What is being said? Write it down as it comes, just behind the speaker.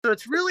So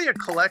it's really a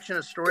collection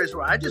of stories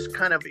where I just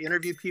kind of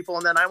interview people,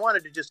 and then I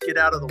wanted to just get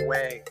out of the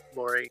way,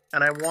 Lori.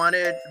 And I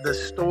wanted the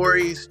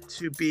stories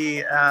to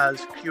be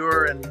as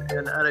pure and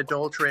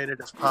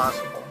unadulterated as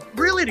possible.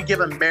 Really to give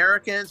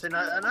Americans and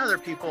other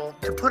people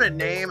to put a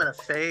name and a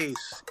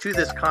face to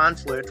this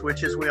conflict,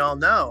 which, as we all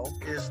know,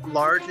 is the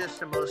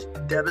largest and most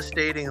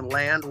devastating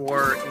land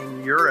war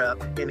in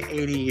Europe in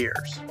 80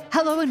 years.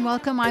 Hello and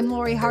welcome. I'm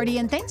Lori Hardy,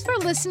 and thanks for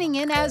listening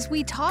in as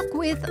we talk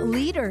with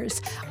leaders.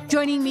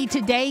 Joining me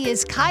today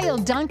is Kyle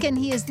Duncan.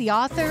 He is the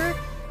author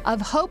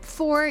of Hope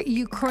for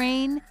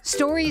Ukraine,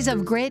 Stories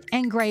of Grit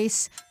and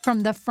Grace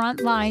from the Front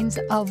Lines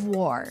of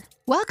War.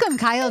 Welcome,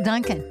 Kyle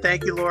Duncan.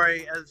 Thank you,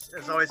 Lori.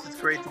 As always, it's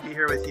great to be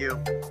here with you.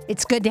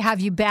 It's good to have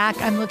you back.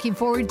 I'm looking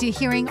forward to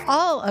hearing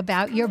all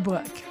about your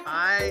book.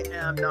 I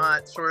am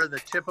not sort of the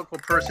typical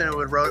person who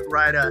would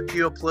write a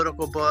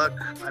geopolitical book.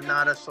 I'm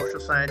not a social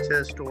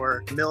scientist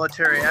or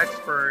military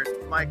expert.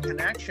 My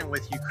connection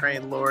with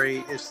Ukraine, Lori,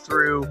 is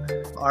through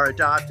our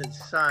adopted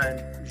son,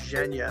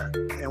 Zhenya.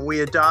 And we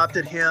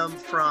adopted him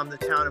from the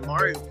town of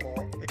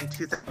Mariupol in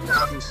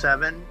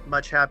 2007.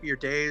 Much happier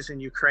days in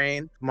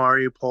Ukraine,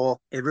 Mariupol.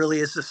 It really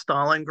is the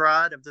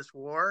Stalingrad of this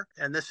war.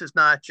 And this is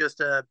not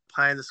just a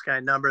pie-in-the-sky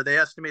number. They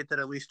estimate that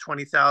at least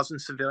 20,000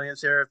 civilians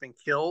there have been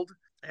killed,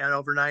 and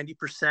over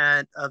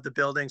 90% of the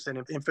buildings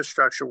and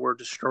infrastructure were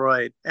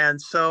destroyed.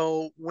 And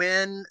so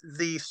when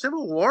the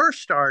civil war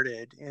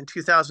started in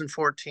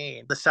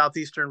 2014, the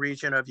southeastern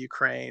region of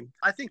Ukraine,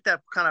 I think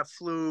that kind of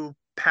flew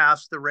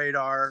past the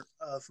radar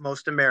of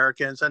most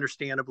Americans,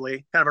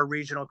 understandably, kind of a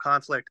regional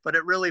conflict. But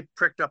it really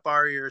pricked up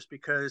our ears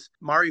because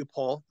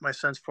Mariupol, my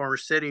son's former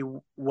city,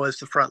 was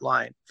the front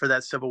line for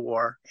that civil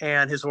war.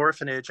 And his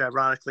orphanage,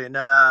 ironically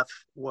enough,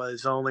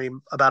 was only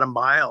about a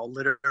mile,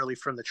 literally,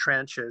 from the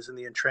trenches and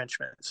the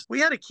entrenchments. We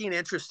had a keen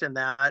interest in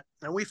that,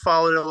 and we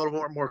followed it a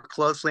little more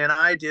closely. And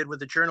I did with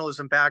the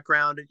journalism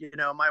background. You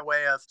know, my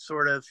way of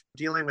sort of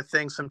dealing with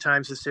things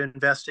sometimes is to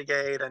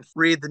investigate and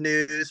read the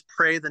news,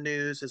 pray the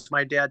news, as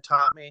my dad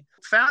taught me.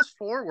 Fast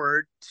forward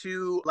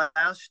to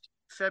last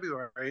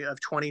February of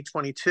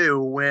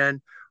 2022,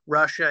 when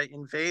Russia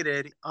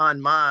invaded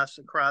en masse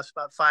across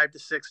about 5 to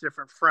 6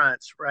 different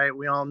fronts, right?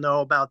 We all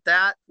know about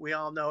that. We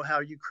all know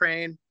how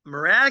Ukraine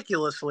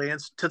miraculously,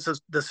 and to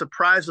the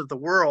surprise of the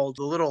world,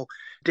 the little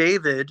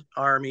David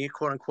army,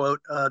 quote unquote,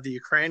 the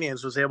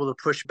Ukrainians, was able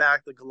to push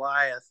back the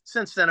Goliath.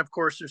 Since then, of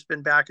course, there's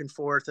been back and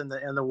forth, and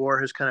the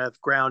war has kind of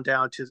ground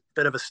down to a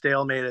bit of a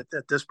stalemate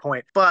at this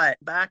point. But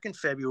back in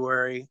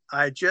February,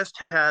 I just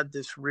had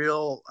this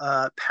real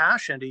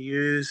passion to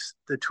use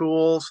the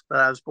tools that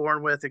I was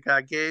born with, that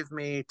God gave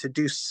me, to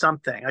do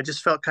something. I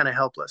just felt kind of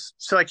helpless.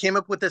 So I came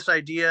up with this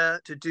idea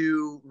to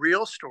do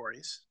real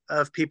stories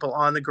of people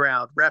on the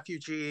ground,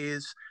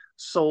 refugees,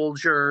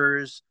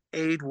 soldiers,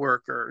 aid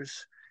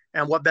workers.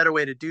 And what better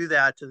way to do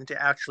that than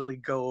to actually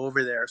go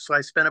over there? So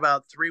I spent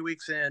about 3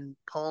 weeks in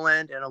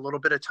Poland and a little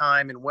bit of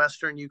time in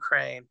Western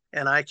Ukraine.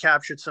 And I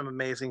captured some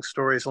amazing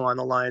stories along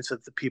the lines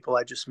of the people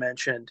I just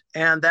mentioned.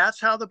 And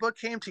that's how the book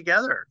came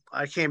together.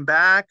 I came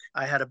back.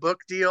 I had a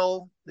book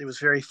deal. It was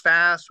very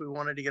fast. We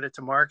wanted to get it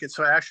to market.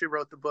 So I actually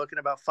wrote the book in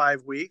about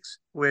 5 weeks,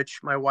 which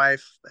my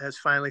wife has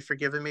finally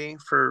forgiven me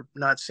for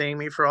not seeing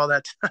me for all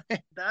that time.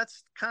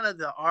 That's kind of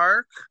the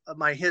arc of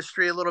my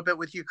history a little bit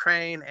with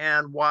Ukraine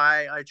and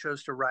why I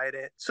chose to write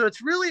it. So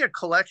it's really a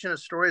collection of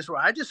stories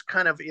where I just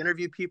kind of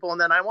interview people, and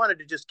then I wanted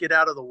to just get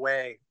out of the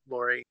way,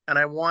 Lori. And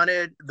I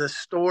wanted the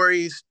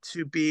stories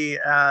to be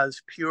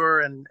as pure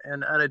and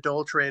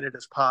unadulterated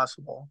as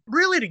possible.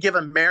 Really to give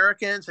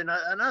Americans and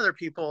other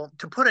people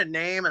to put a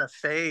name and a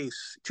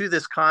face to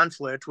this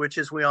conflict, which,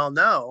 as we all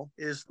know,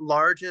 is the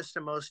largest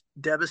and most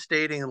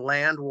devastating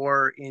land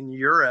war in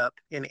Europe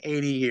in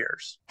 80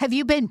 years. Have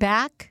you been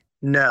back?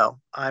 No,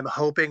 I'm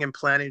hoping and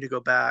planning to go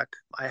back.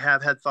 I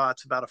have had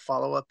thoughts about a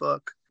follow-up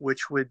book,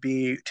 which would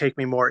be take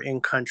me more in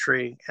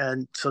country.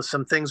 And so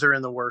some things are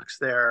in the works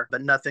there,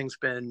 but nothing's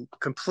been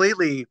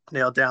completely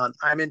nailed down.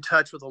 I'm in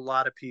touch with a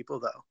lot of people,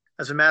 though.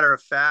 As a matter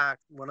of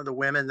fact, one of the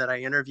women that I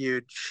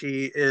interviewed,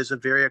 she is a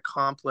very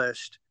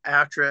accomplished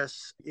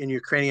actress in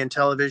Ukrainian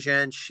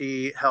television.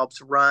 She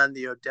helps run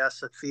the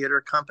Odessa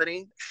Theater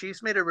Company.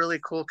 She's made a really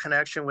cool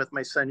connection with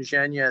my son,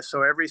 Zhenya.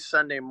 So every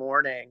Sunday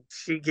morning,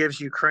 she gives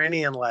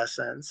Ukrainian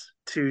lessons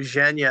to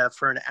Zhenya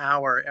for an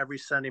hour every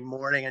Sunday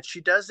morning. And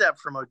she does that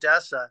from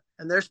Odessa.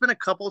 And there's been a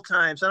couple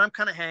times, and I'm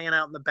kind of hanging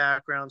out in the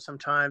background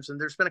sometimes, and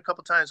there's been a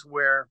couple times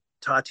where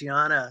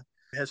Tatiana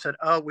has said,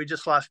 "Oh, we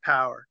just lost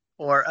power."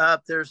 Or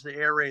up, there's the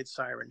air raid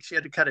siren. She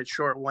had to cut it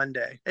short one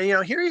day. And, you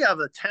know, here you have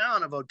the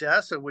town of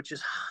Odessa, which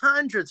is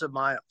hundreds of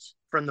miles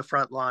from the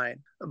front line.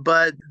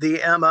 But the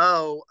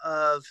MO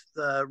of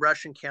the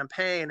Russian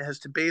campaign has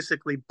to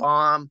basically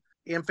bomb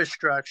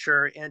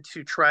infrastructure and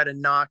to try to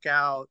knock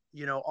out,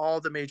 you know, all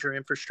the major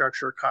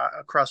infrastructure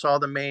across all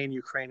the main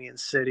Ukrainian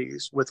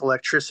cities with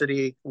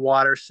electricity,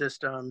 water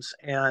systems.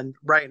 And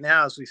right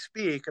now, as we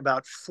speak,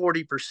 about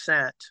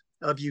 40%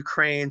 of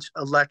Ukraine's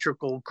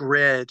electrical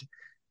grid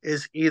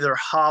is either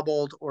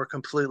hobbled or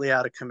completely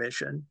out of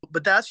commission.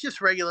 But that's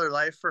just regular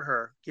life for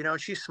her. You know,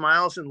 she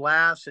smiles and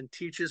laughs and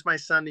teaches my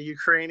son the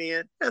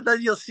Ukrainian, and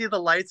then you'll see the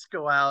lights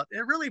go out.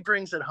 It really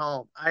brings it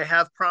home. I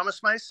have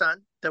promised my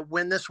son that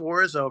when this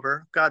war is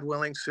over, God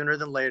willing, sooner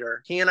than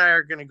later, he and I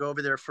are going to go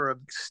over there for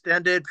an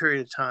extended period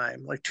of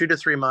time, like 2 to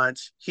 3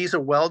 months. He's a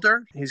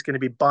welder. He's going to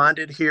be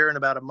bonded here in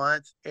about a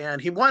month.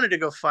 And he wanted to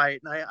go fight.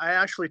 And I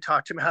actually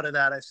talked him out of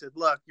that. I said,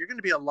 look, you're going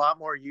to be a lot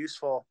more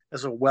useful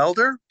as a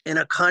welder in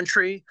a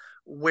country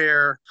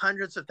where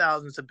hundreds of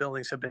thousands of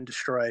buildings have been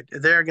destroyed.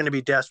 They're going to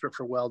be desperate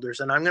for welders.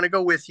 And I'm going to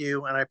go with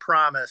you. And I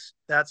promise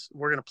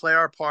we're going to play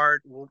our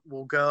part.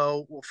 We'll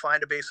go, we'll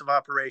find a base of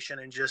operation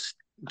and just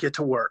get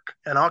to work.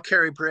 And I'll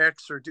carry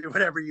bricks or do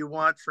whatever you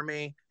want for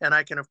me. And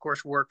I can, of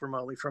course, work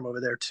remotely from over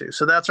there too.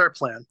 So that's our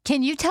plan.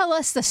 Can you tell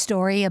us the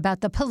story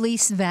about the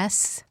police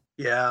vests?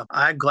 Yeah,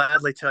 I'd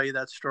gladly tell you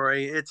that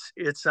story.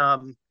 It's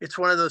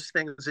one of those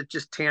things that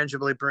just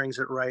tangibly brings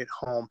it right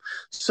home.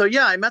 So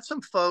yeah, I met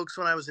some folks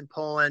when I was in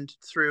Poland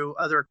through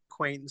other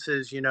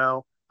acquaintances,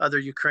 other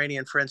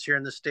Ukrainian friends here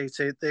in the States.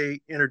 They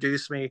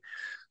introduced me.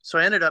 So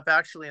I ended up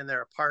actually in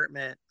their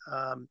apartment.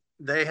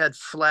 They had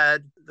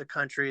fled the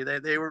country.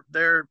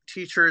 They're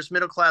teachers,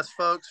 middle-class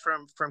folks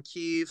from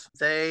Kyiv.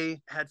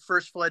 They had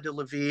first fled to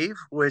Lviv,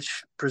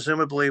 which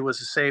presumably was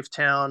a safe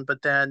town,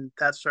 but then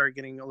that started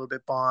getting a little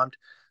bit bombed.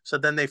 So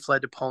then they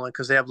fled to Poland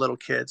because they have little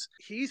kids.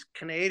 He's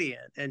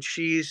Canadian and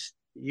she's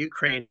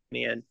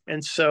Ukrainian.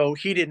 And so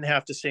he didn't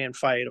have to stay and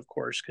fight, of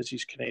course, because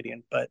he's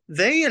Canadian. But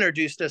they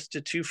introduced us to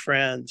two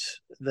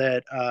friends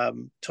that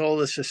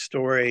told us a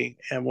story.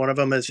 And one of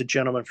them is a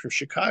gentleman from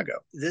Chicago.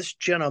 This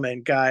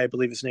gentleman, Guy, I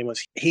believe his name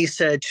was, he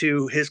said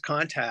to his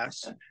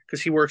contacts,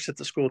 because he works at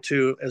the school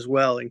too as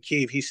well in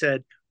Kyiv, he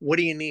said, what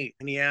do you need?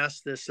 And he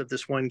asked this of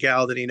this one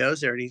gal that he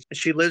knows there. And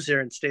she lives there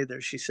and stayed there.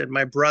 She said,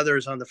 my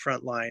brother's on the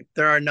front line.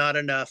 There are not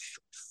enough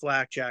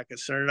flak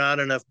jackets. There are not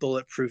enough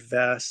bulletproof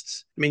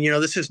vests. I mean,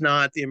 this is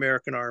not the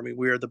American army.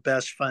 We are the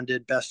best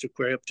funded, best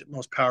equipped,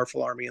 most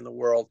powerful army in the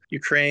world.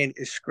 Ukraine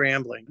is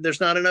scrambling.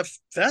 There's not enough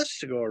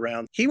vests to go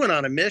around. He went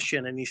on a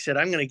mission and he said,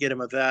 I'm going to get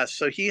him a vest.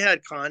 So he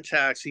had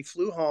contacts. He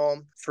flew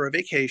home for a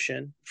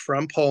vacation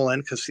from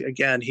Poland because,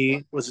 again,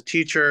 he was a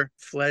teacher,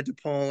 fled to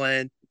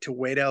Poland to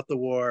wait out the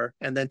war,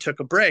 and then took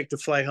a break to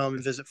fly home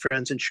and visit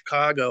friends in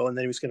Chicago. And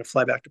then he was going to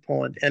fly back to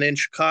Poland. And in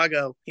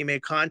Chicago, he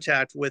made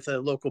contact with a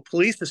local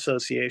police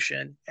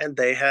association, and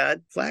they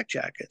had flak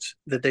jackets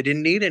that they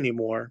didn't need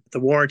anymore.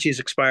 The warranties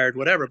expired,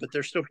 whatever, but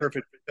they're still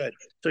perfectly good.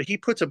 So he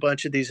puts a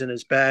bunch of these in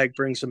his bag,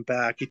 brings them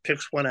back. He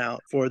picks one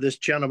out for this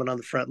gentleman on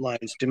the front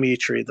lines,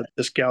 Dimitri,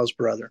 this gal's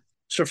brother.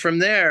 So from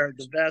there,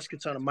 the vest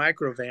gets on a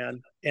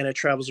microvan and it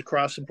travels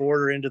across the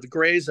border into the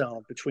gray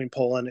zone between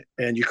Poland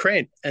and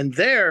Ukraine. And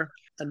there,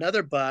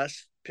 another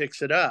bus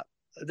picks it up.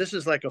 This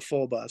is like a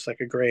full bus, like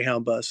a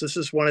Greyhound bus. This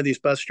is one of these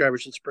bus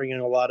drivers that's bringing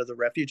a lot of the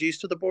refugees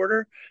to the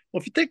border.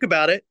 Well, if you think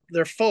about it,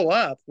 they're full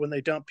up when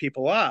they dump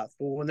people off.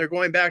 Well, when they're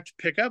going back to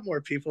pick up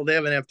more people, they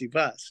have an empty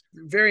bus.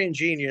 Very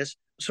ingenious.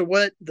 So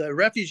what the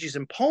refugees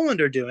in Poland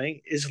are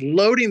doing is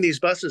loading these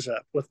buses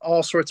up with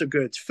all sorts of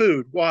goods,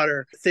 food,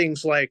 water,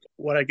 things like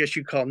what I guess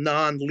you call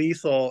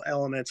non-lethal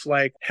elements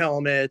like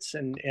helmets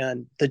and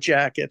the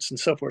jackets and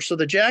so forth. So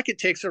the jacket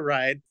takes a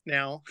ride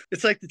now.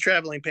 It's like the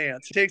traveling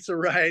pants. It takes a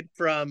ride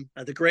from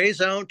the gray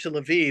zone to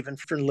Lviv. And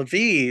from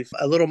Lviv,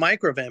 a little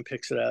microvan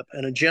picks it up.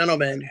 And a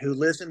gentleman who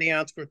lives in the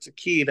outskirts of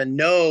Kyiv and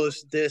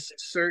knows this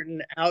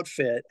certain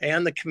outfit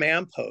and the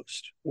command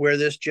post where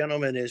this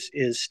gentleman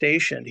is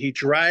stationed, he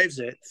drives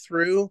it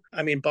through,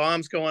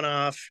 bombs going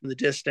off in the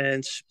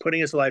distance,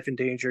 putting his life in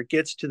danger,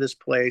 gets to this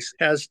place,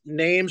 has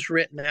names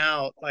written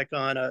out like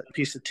on a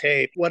piece of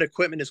tape, what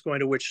equipment is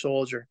going to which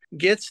soldier,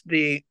 gets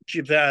the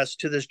vest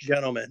to this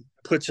gentleman,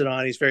 puts it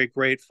on. He's very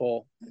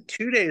grateful.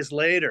 2 days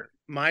later,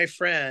 my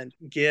friend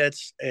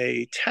gets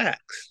a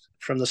text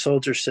from the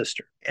soldier's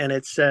sister. And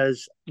it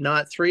says,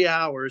 not 3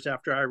 hours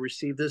after I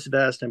received this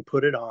vest and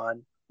put it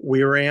on,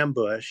 we were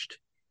ambushed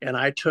and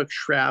I took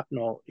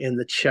shrapnel in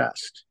the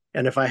chest.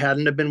 And if I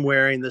hadn't have been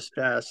wearing this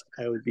vest,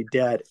 I would be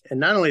dead. And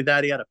not only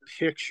that, he had a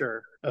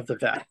picture of the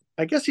vest.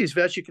 I guess these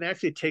vests, you can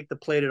actually take the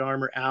plated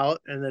armor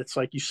out and it's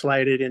like you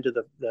slide it into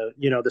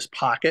this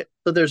pocket.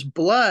 So there's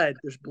blood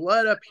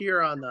up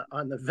here on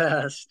the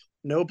vest,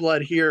 no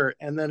blood here.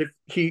 And then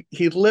he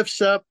lifts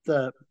up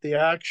the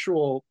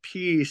actual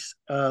piece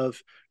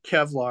of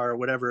Kevlar or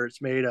whatever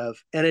it's made of,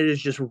 and it is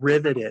just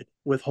riveted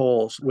with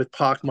holes, with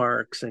pock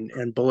marks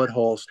and bullet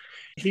holes.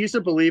 He's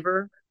a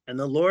believer and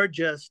the Lord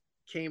just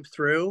came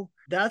through.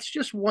 That's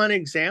just one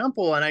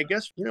example. And I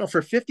guess,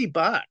 for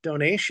 $50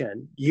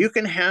 donation, you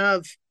can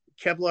have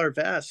Kevlar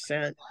vests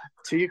sent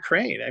to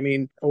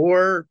Ukraine.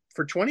 Or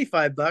for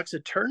 $25, a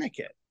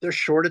tourniquet. They're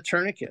short of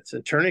tourniquets.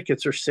 And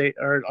tourniquets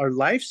are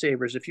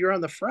lifesavers. If you're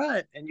on the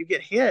front and you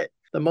get hit,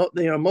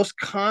 the most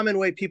common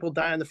way people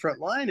die on the front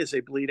line is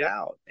they bleed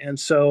out. And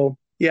so,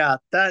 Yeah,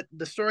 that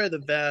the story of the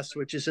vest,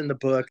 which is in the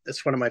book,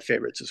 that's one of my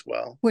favorites as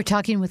well. We're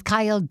talking with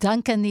Kyle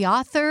Duncan, the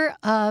author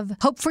of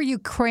Hope for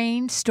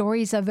Ukraine,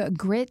 Stories of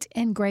Grit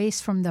and Grace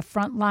from the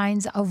Front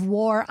Lines of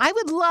War. I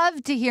would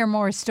love to hear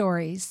more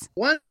stories.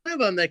 One of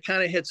them that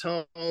kind of hits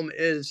home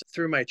is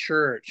through my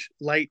church,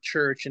 Light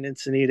Church in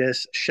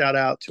Encinitas. Shout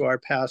out to our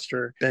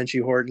pastor,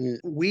 Benji Horton.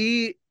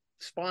 We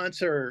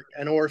sponsor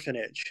an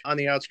orphanage on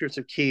the outskirts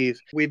of Kyiv.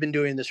 We've been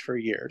doing this for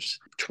years,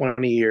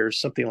 20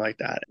 years, something like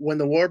that. When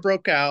the war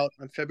broke out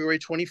on February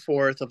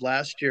 24th of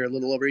last year, a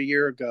little over a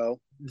year ago,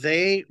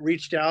 they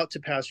reached out to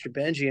Pastor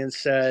Benji and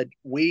said,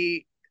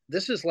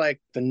 this is like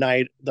the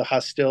night, the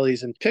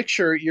hostilities, and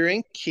picture you're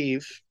in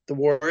Kyiv. The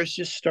war is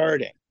just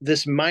starting.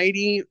 This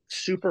mighty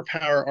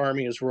superpower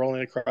army is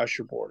rolling across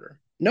your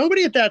border.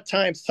 Nobody at that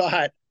time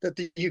thought that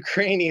the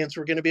Ukrainians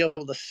were going to be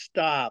able to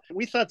stop.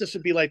 We thought this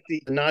would be like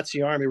the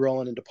Nazi army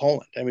rolling into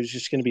Poland. I mean, it was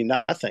just going to be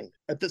nothing.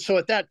 So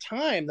at that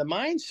time, the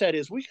mindset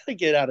is we got to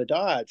get out of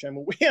Dodge. I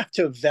mean, we have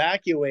to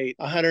evacuate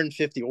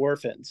 150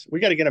 orphans. We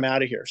got to get them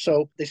out of here.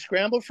 So they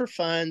scrambled for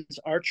funds.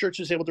 Our church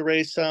was able to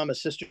raise some, a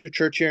sister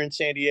church here in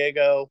San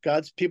Diego.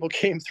 God's people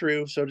came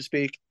through, so to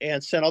speak,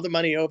 and sent all the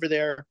money over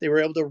there. They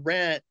were able to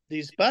rent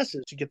these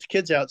buses to get the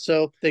kids out.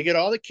 So they get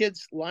all the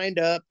kids lined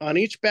up. On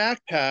each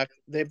backpack,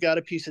 they've got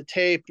a piece of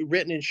tape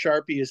written in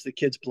Sharpie as the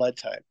kid's blood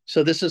type.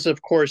 So this is,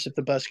 of course, if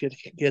the bus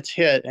gets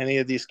hit, any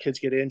of these kids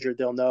get injured,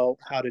 they'll know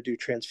how to do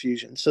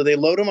transfusion. So they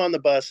load them on the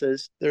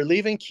buses. They're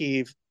leaving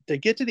Kyiv. They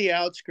get to the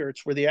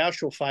outskirts where the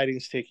actual fighting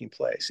is taking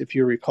place. If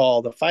you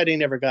recall, the fighting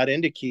never got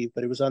into Kyiv,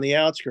 but it was on the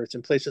outskirts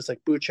in places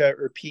like Bucha,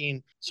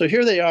 Irpin. So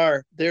here they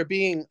are. They're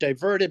being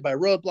diverted by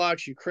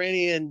roadblocks,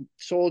 Ukrainian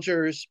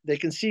soldiers. They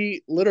can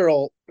see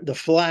the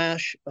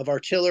flash of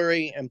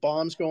artillery and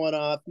bombs going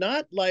off,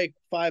 not like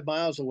 5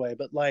 miles away,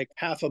 but like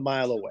half a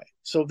mile away.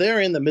 So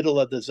they're in the middle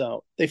of the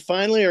zone. They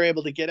finally are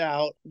able to get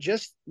out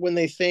just when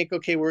they think,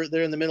 okay,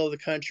 they're in the middle of the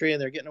country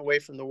and they're getting away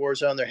from the war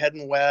zone. They're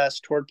heading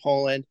west toward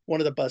Poland. One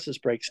of the buses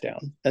breaks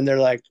down and they're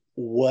like,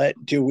 what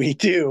do we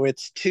do?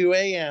 It's 2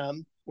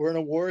 a.m. We're in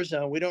a war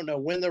zone. We don't know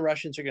when the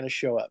Russians are going to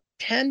show up.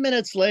 10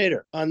 minutes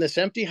later on this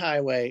empty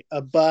highway,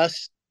 a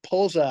bus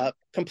pulls up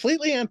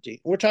completely empty.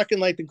 We're talking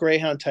like the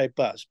Greyhound type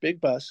bus, big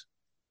bus,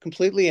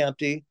 completely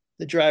empty.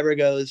 The driver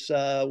goes,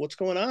 what's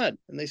going on?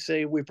 And they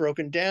say, we've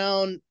broken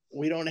down.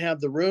 We don't have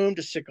the room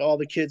to stick all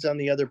the kids on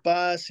the other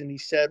bus. And he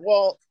said,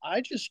 well, I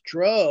just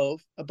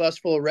drove a bus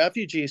full of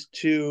refugees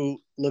to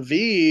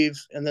Lviv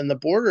and then the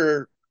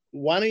border.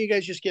 Why don't you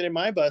guys just get in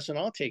my bus and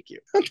I'll take you?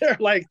 They're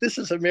like, this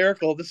is a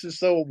miracle. This is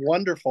so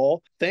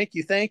wonderful. Thank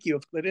you. Thank you.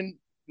 They didn't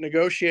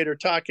negotiate or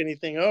talk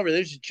anything over.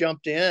 They just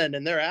jumped in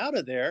and they're out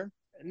of there.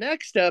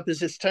 Next up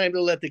is it's time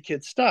to let the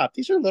kids stop.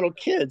 These are little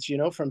kids,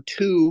 from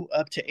 2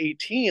 up to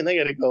 18. They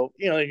got to go,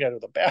 they got to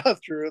the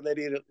bathroom.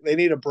 They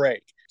need a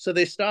break. So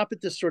they stop at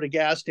this sort of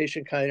gas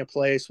station kind of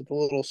place with a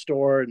little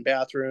store and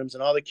bathrooms,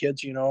 and all the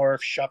kids, are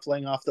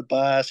shuffling off the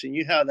bus. And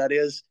you know how that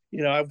is.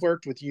 I've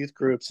worked with youth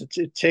groups.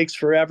 It takes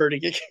forever to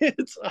get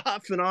kids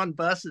off and on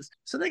buses.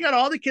 So they got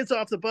all the kids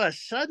off the bus.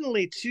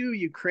 Suddenly, 2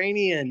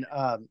 Ukrainian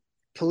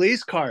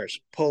police cars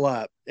pull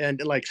up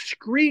and like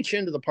screech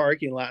into the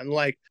parking lot, and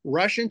like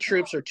Russian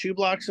troops are 2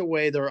 blocks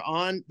away.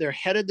 They're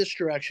headed this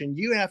direction.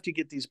 You have to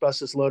get these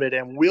buses loaded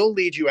and we'll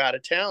lead you out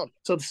of town.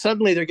 So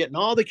suddenly they're getting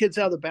all the kids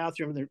out of the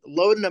bathroom. They're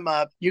loading them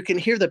up. You can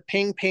hear the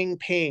ping, ping,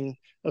 ping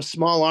of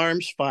small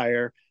arms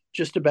fire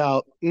just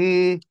about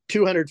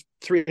 200,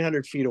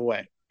 300 feet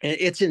away. And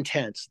it's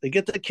intense. They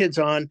get the kids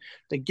on,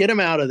 they get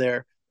them out of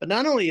there. But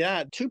not only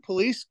that, 2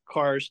 police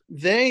cars,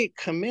 they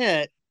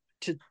commit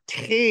to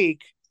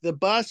take the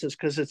buses,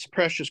 because it's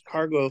precious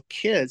cargo of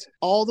kids,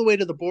 all the way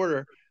to the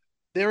border.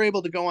 They're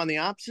able to go on the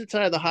opposite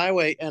side of the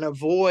highway and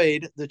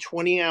avoid the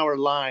 20-hour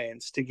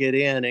lines to get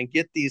in and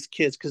get these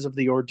kids, because of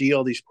the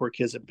ordeal these poor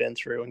kids have been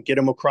through, and get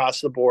them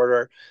across the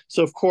border.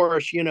 So of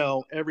course,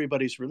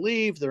 everybody's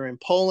relieved. They're in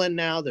Poland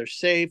now. They're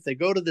safe. They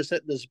go to this,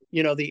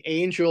 the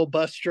angel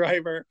bus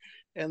driver,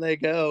 and they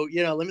go,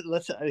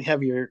 let's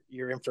have your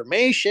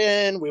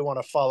information. We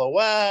want to follow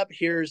up.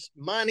 Here's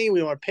money.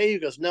 We want to pay you. He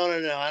goes, no,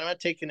 I'm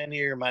not taking any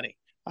of your money.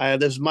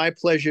 This is my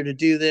pleasure to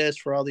do this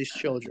for all these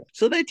children.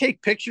 So they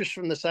take pictures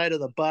from the side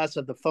of the bus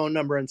of the phone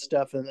number and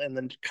stuff, and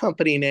the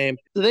company name.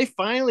 So they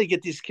finally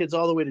get these kids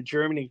all the way to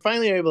Germany.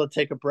 Finally are able to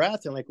take a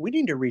breath and like, we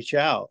need to reach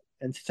out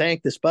and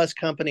thank this bus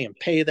company and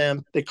pay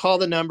them. They call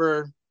the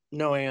number,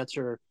 no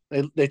answer.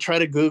 They try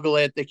to Google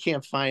it. They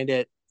can't find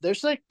it.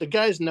 There's like the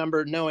guy's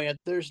number, no answer.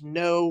 There's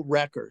no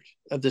record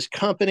of this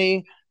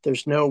company.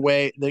 There's no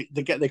way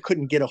they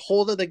couldn't get a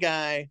hold of the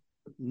guy.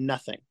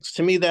 Nothing.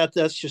 To me,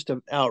 that's just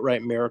an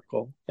outright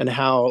miracle, and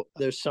how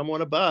there's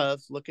someone above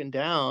looking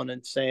down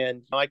and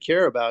saying, I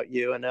care about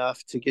you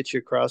enough to get you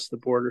across the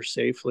border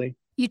safely.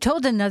 You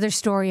told another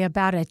story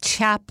about a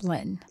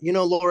chaplain.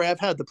 Lori,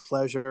 I've had the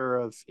pleasure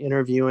of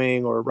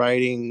interviewing or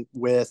writing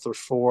with or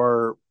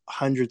for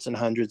hundreds and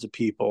hundreds of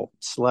people,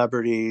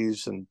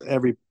 celebrities, and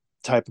every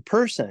type of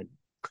person.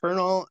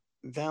 Colonel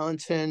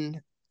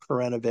Valentin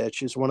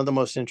Karanovich is one of the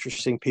most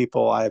interesting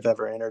people I've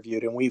ever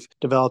interviewed. And we've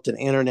developed an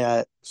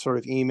internet sort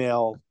of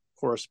email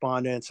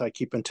correspondence. I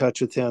keep in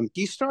touch with him.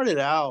 He started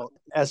out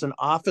as an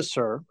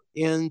officer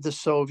in the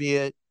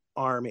Soviet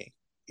army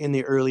in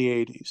the early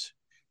 80s.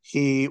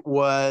 He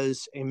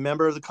was a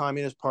member of the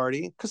Communist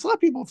Party, because a lot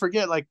of people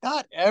forget, like,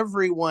 not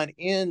everyone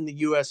in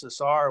the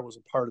USSR was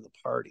a part of the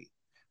party,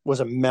 was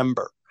a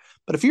member.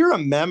 But if you're a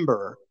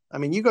member, I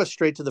mean, you go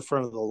straight to the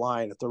front of the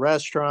line at the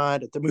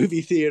restaurant, at the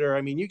movie theater.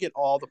 I mean, you get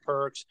all the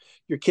perks.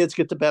 Your kids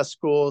get the best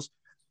schools.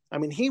 I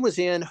mean, he was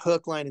in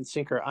hook, line, and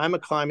sinker. I'm a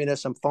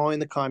communist. I'm following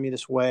the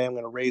communist way. I'm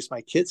going to raise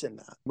my kids in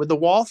that. When the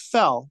wall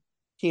fell,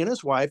 he and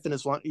his wife and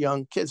his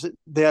young kids,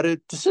 they had a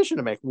decision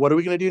to make. What are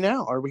we going to do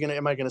now?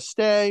 Am I going to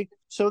stay?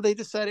 So they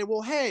decided,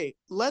 well, hey,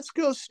 let's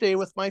go stay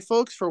with my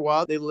folks for a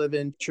while. They live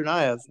in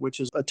Chernihiv,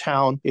 which is a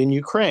town in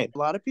Ukraine. A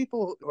lot of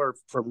people who are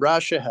from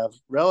Russia have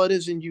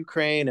relatives in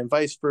Ukraine and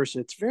vice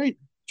versa. It's very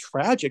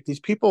tragic. These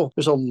people,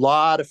 there's a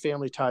lot of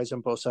family ties on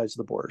both sides of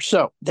the border.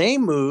 So they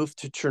moved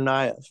to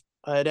Chernihiv.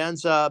 It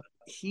ends up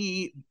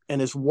he and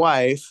his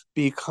wife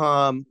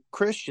become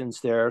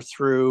Christians there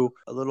through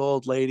a little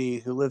old lady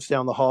who lives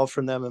down the hall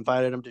from them,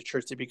 invited him to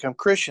church. They become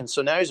Christians.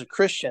 So now he's a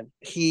Christian.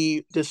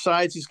 He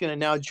decides he's going to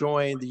now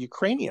join the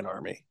Ukrainian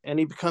army, and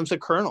he becomes a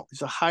colonel.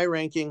 He's a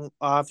high-ranking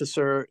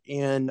officer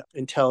in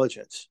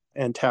intelligence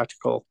and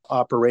tactical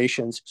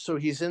operations. So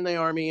he's in the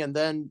army, and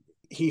then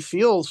he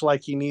feels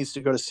like he needs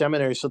to go to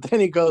seminary. So then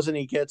he goes and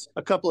he gets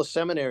a couple of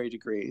seminary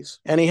degrees.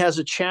 And he has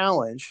a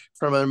challenge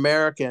from an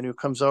American who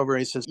comes over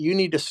and he says, you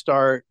need to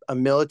start a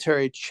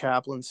military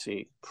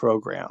chaplaincy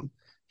program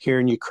here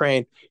in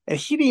Ukraine. And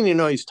he didn't even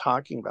know what he's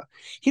talking about.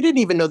 He didn't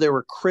even know there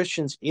were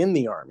Christians in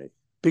the army,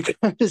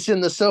 because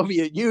in the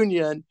Soviet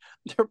Union,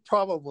 there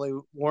probably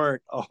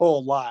weren't a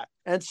whole lot.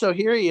 And so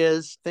here he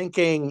is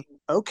thinking,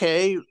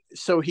 okay,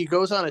 so he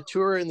goes on a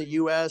tour in the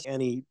US and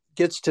he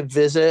gets to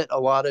visit a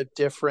lot of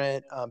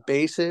different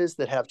bases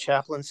that have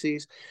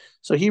chaplaincies.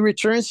 So he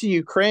returns to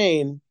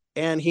Ukraine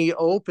and he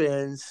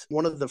opens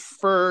one of the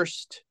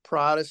first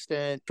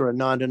Protestant or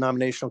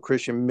non-denominational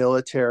Christian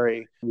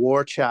military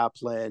war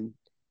chaplain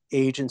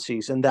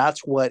agencies. And that's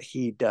what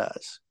he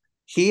does.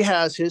 He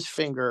has his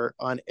finger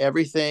on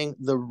everything,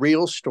 the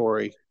real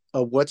story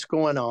of what's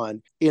going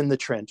on in the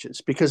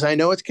trenches, because I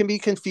know it can be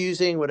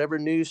confusing, whatever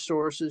news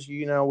sources,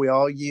 we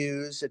all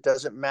use, it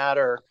doesn't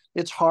matter.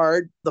 It's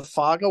hard. The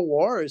fog of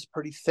war is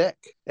pretty thick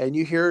and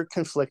you hear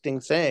conflicting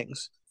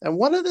things. And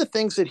one of the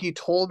things that he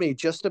told me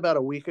just about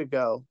a week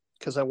ago,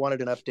 because I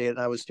wanted an update and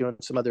I was doing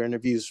some other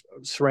interviews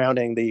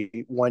surrounding the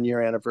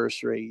 1-year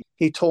anniversary,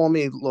 he told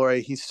me,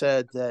 Lori, he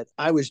said that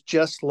I was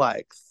just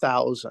like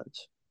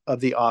thousands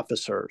of the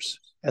officers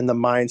and the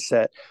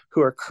mindset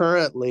who are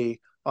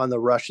currently on the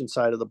Russian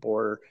side of the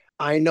border.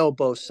 I know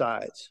both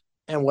sides.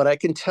 And what I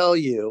can tell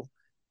you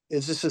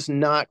is this is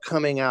not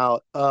coming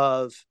out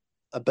of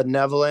a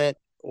benevolent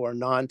or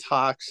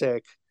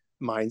non-toxic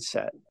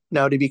mindset.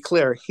 Now, to be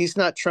clear, he's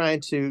not trying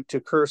to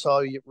curse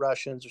all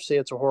Russians or say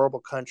it's a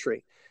horrible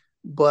country.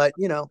 But,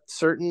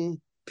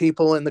 certain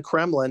people in the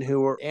Kremlin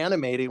who are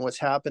animating what's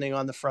happening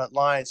on the front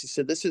lines, he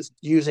said this is,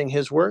 using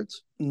his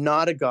words,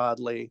 not a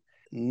godly,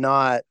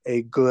 not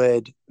a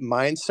good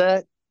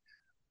mindset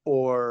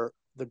or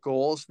the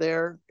goals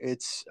there.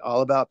 It's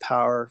all about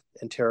power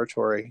and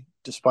territory,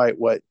 despite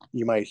what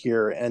you might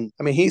hear. And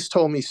I mean, he's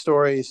told me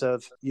stories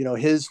of,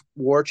 his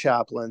war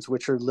chaplains,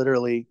 which are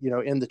literally,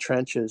 in the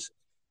trenches,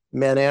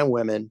 men and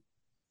women,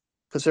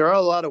 because there are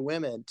a lot of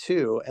women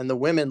too. And the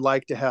women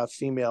like to have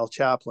female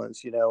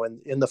chaplains,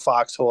 and in the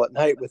foxhole at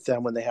night with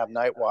them when they have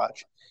night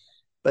watch.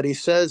 But he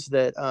says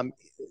that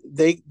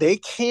they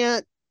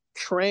can't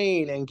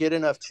train and get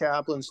enough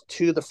chaplains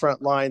to the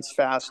front lines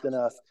fast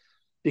enough,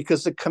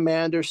 because the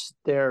commanders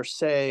there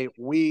say,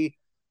 we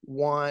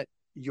want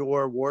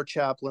your war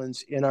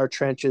chaplains in our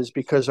trenches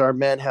because our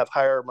men have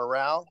higher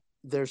morale,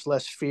 there's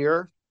less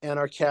fear, and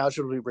our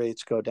casualty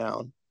rates go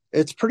down.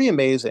 It's pretty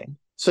amazing.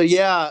 So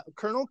yeah,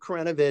 Colonel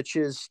Karenovich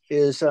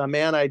is a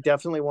man I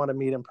definitely want to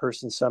meet in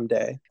person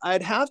someday.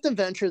 I'd have to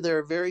venture there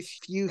are very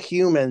few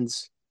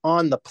humans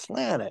on the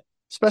planet,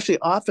 especially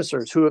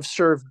officers, who have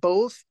served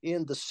both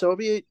in the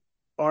Soviet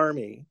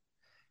army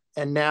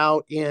and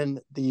now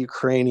in the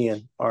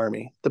Ukrainian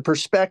army. The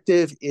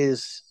perspective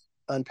is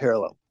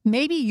unparalleled.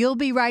 Maybe you'll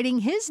be writing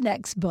his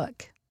next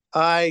book.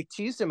 I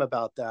teased him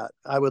about that.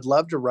 I would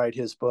love to write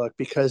his book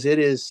because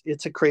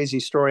it's a crazy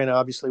story. And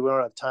obviously we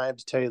don't have time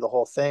to tell you the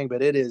whole thing,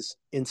 but it is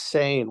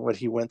insane what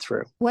he went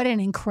through. What an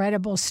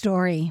incredible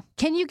story.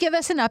 Can you give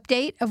us an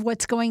update of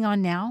what's going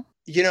on now?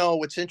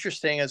 What's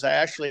interesting is I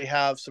actually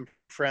have some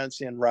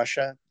friends in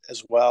Russia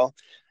as well.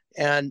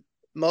 And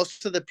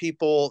most of the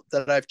people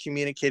that I've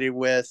communicated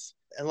with,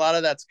 and a lot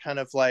of that's kind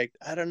of like,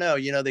 I don't know,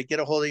 they get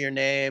a hold of your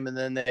name and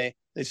then they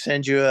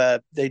send you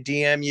they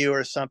DM you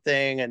or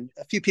something. And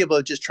a few people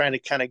are just trying to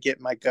kind of get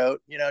my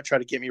goat, try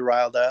to get me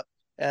riled up.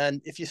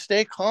 And if you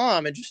stay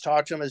calm and just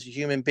talk to them as a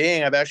human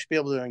being, I've actually been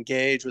able to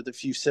engage with a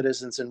few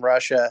citizens in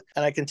Russia.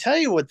 And I can tell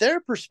you what their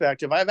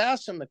perspective, I've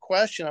asked them the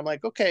question. I'm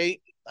like, okay,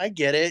 I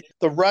get it.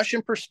 The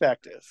Russian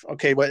perspective,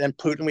 okay, and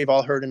Putin, we've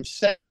all heard him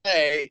say,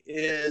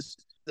 is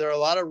There are a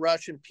lot of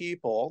Russian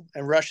people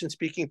and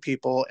Russian-speaking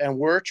people, and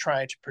we're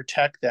trying to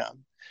protect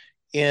them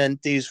in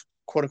these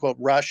quote-unquote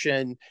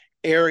Russian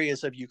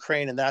areas of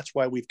Ukraine, and that's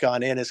why we've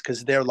gone in, is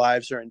because their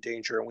lives are in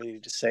danger and we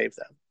need to save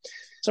them.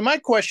 So my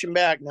question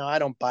back, now I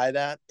don't buy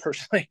that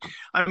personally.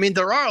 I mean,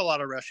 there are a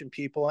lot of Russian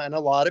people and a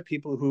lot of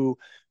people who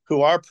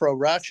are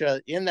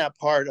pro-Russia in that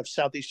part of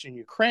southeastern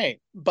Ukraine,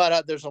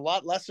 but there's a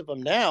lot less of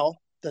them now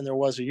than there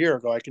was a year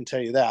ago, I can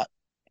tell you that.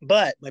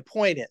 But my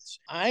point is,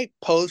 I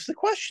posed the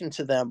question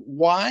to them,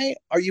 why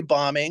are you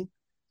bombing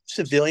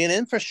civilian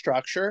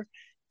infrastructure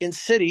in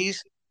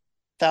cities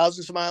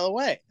thousands of miles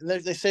away? And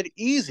they said,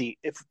 easy.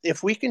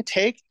 If we can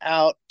take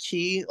out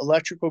key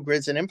electrical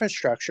grids and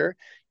infrastructure,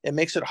 it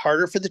makes it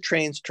harder for the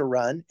trains to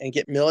run and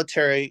get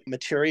military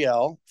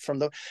materiel from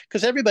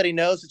because everybody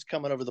knows it's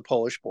coming over the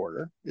Polish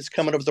border, it's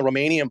coming over the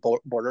Romanian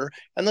border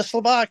and the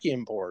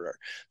Slovakian border.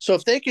 So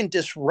if they can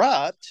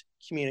disrupt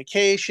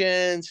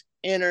communications,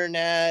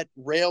 internet,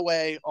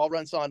 railway, all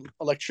runs on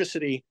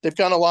electricity, they've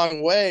gone a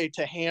long way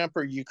to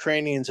hamper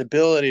Ukrainians'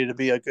 ability to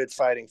be a good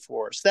fighting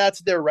force.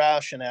 That's their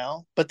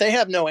rationale. But they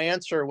have no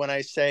answer when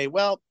I say,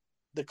 well,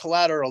 the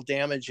collateral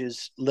damage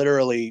is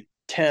literally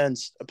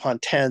tens upon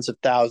tens of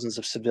thousands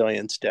of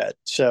civilians dead.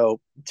 So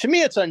to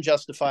me, it's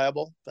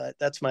unjustifiable, but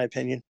that's my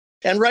opinion.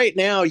 And right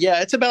now,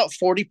 yeah, it's about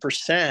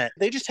 40%.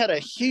 They just had a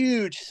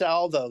huge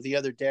salvo the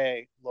other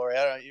day, Lori.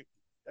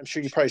 I'm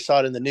sure you probably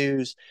saw it in the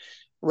news.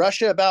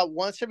 Russia, about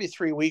once every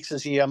 3 weeks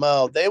as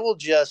EMO, they will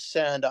just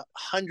send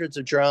hundreds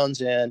of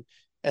drones in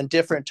and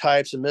different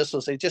types of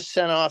missiles. They just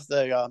sent off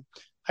the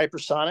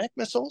hypersonic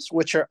missiles,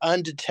 which are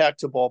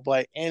undetectable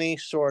by any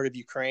sort of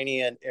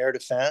Ukrainian air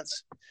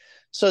defense.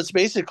 So it's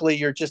basically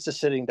you're just a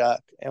sitting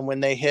duck. And when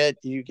they hit,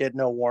 you get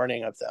no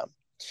warning of them.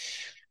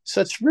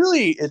 So it's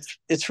really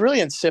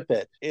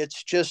insipid.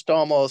 It's just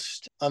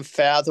almost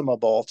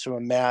unfathomable to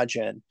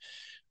imagine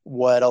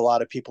what a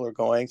lot of people are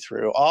going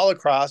through all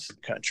across the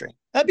country.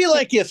 That'd be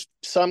like if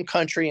some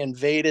country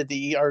invaded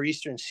our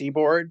eastern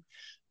seaboard,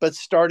 but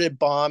started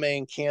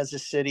bombing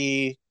Kansas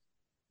City,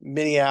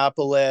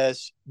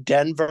 Minneapolis,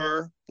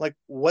 Denver. Like,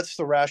 what's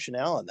the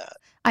rationale in that?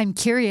 I'm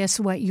curious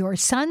what your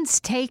son's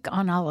take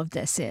on all of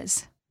this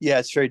is. Yeah,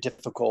 it's very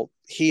difficult.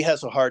 He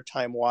has a hard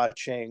time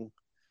watching.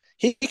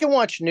 He can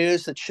watch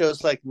news that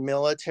shows like the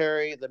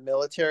military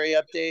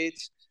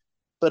updates.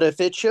 But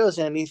if it shows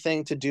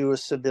anything to do with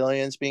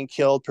civilians being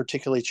killed,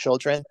 particularly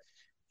children,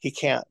 he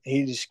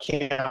just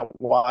can't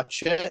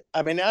watch it.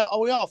 I mean,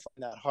 we all find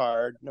that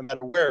hard, no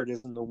matter where it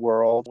is in the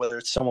world, whether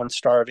it's someone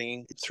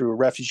starving through a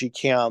refugee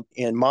camp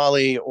in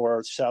Mali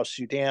or South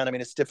Sudan. I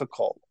mean, it's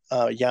difficult.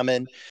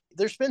 Yemen.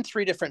 There's been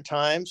 3 different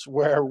times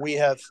where we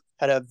have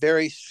had a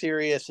very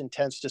serious,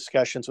 intense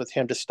discussions with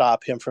him to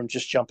stop him from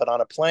just jumping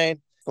on a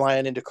plane,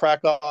 flying into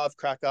Krakow.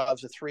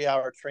 Krakow's a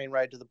 3-hour train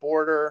ride to the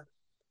border,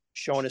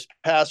 showing his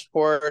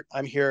passport.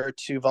 I'm here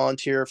to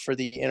volunteer for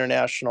the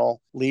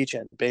International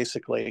Legion,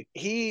 basically.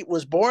 He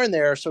was born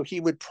there, so he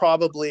would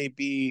probably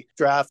be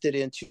drafted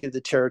into the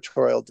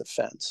territorial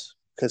defense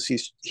because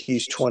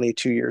he's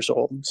 22 years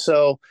old.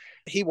 So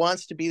he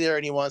wants to be there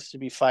and he wants to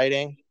be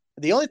fighting.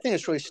 The only thing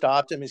that's really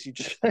stopped him is he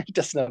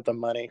doesn't have the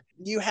money.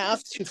 You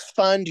have to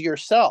fund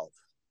yourself.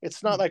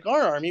 It's not like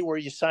our army where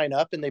you sign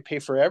up and they pay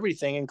for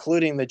everything,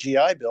 including the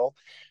GI Bill,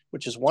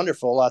 which is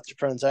wonderful. Lots of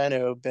friends I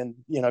know have been,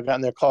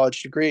 gotten their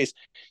college degrees.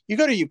 You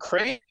go to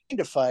Ukraine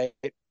to fight,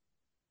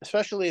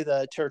 especially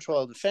the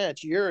territorial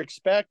defense, you're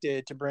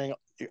expected to bring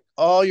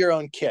all your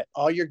own kit,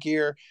 all your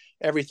gear,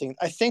 everything.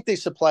 I think they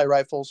supply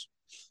rifles,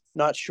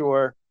 not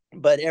sure,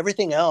 but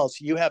everything else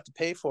you have to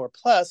pay for.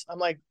 Plus, I'm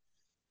like,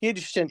 you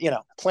just,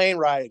 plane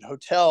ride,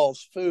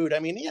 hotels, food. I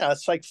mean,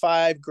 it's like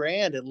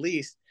 $5,000 at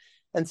least.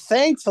 And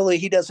thankfully,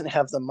 he doesn't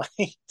have the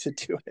money to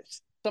do it.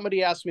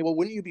 Somebody asked me, well,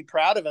 wouldn't you be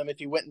proud of him if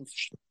he went and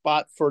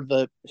fought for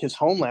his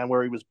homeland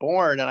where he was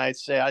born? And I'd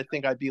say, I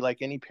think I'd be like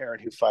any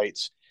parent who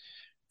fights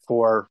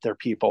for their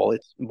people.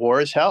 War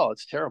is hell.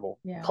 It's terrible.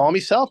 Yeah. Call me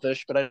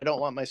selfish, but I don't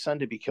want my son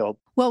to be killed.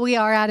 Well, we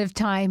are out of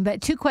time,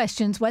 but 2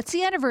 questions. What's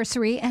the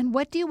anniversary and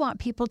what do you want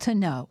people to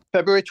know?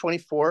 February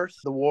 24th,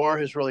 the war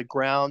has really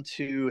ground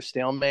to a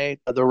stalemate.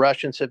 The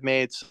Russians have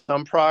made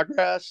some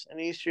progress in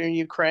eastern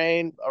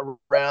Ukraine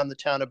around the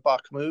town of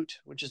Bakhmut,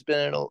 which has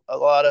been in a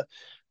lot of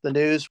the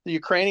news. The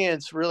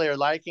Ukrainians really are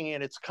liking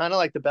it. It's kind of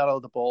like the Battle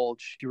of the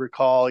Bulge. If you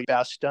recall,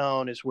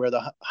 Bastogne is where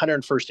the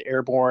 101st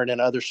Airborne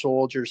and other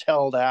soldiers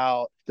held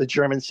out. The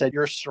Germans said,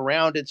 you're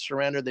surrounded,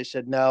 surrender. They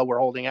said, no, we're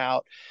holding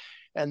out.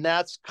 And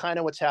that's kind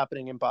of what's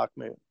happening in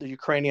Bakhmut. The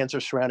Ukrainians are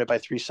surrounded by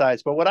 3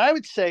 sides. But what I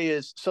would say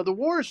is, so the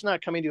war is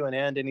not coming to an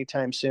end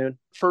anytime soon.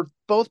 For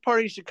both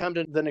parties to come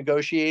to the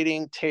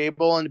negotiating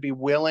table and to be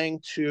willing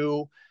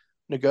to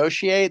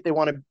negotiate, they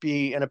want to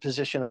be in a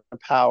position of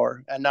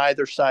power, and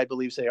neither side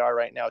believes they are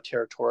right now,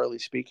 territorially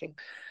speaking.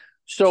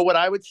 So what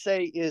I would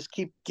say is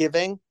keep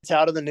giving. It's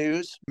out of the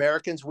news.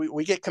 Americans,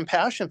 we get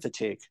compassion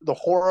fatigue. The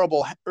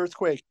horrible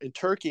earthquake in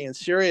Turkey and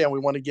Syria, and we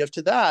want to give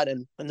to that.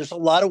 And there's a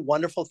lot of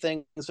wonderful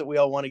things that we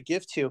all want to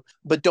give to.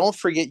 But don't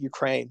forget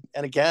Ukraine.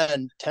 And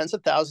again, tens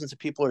of thousands of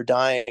people are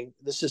dying.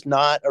 This is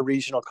not a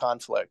regional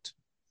conflict,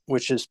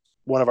 which is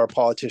one of our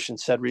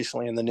politicians said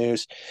recently in the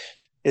news.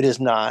 It is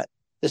not.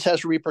 This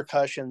has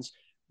repercussions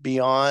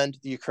beyond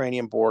the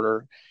Ukrainian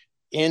border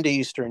into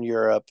Eastern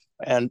Europe.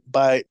 And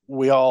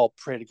we all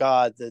pray to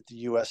God that the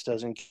U.S.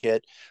 doesn't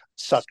get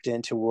sucked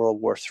into World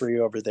War III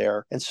over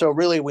there. And so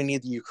really we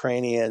need the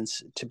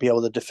Ukrainians to be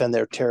able to defend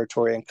their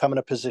territory and come in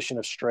a position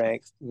of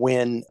strength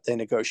when they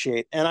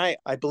negotiate. And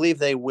I believe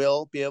they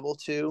will be able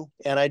to.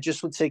 And I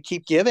just would say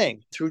keep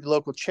giving through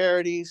local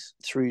charities,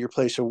 through your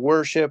place of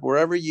worship,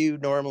 wherever you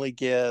normally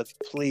give.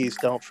 Please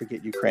don't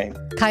forget Ukraine.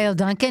 Kyle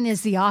Duncan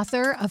is the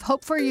author of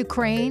Hope for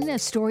Ukraine,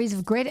 Stories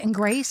of Grit and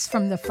Grace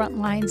from the Front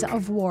Lines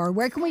of War.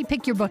 Where can we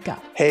pick your book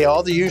up? Hey,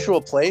 all the usual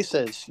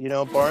places,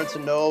 Barnes &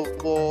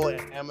 Noble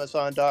and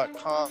Amazon.com,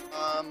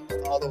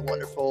 all the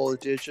wonderful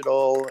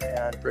digital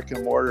and brick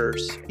and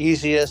mortars.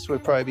 Easiest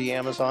would probably be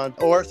Amazon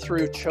or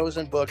through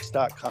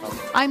chosenbooks.com.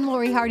 I'm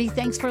Lori Hardy.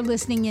 Thanks for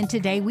listening in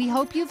today. We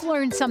hope you've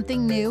learned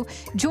something new.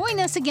 Join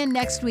us again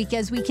next week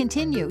as we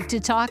continue to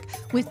talk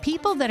with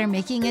people that are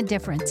making a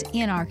difference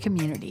in our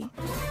community.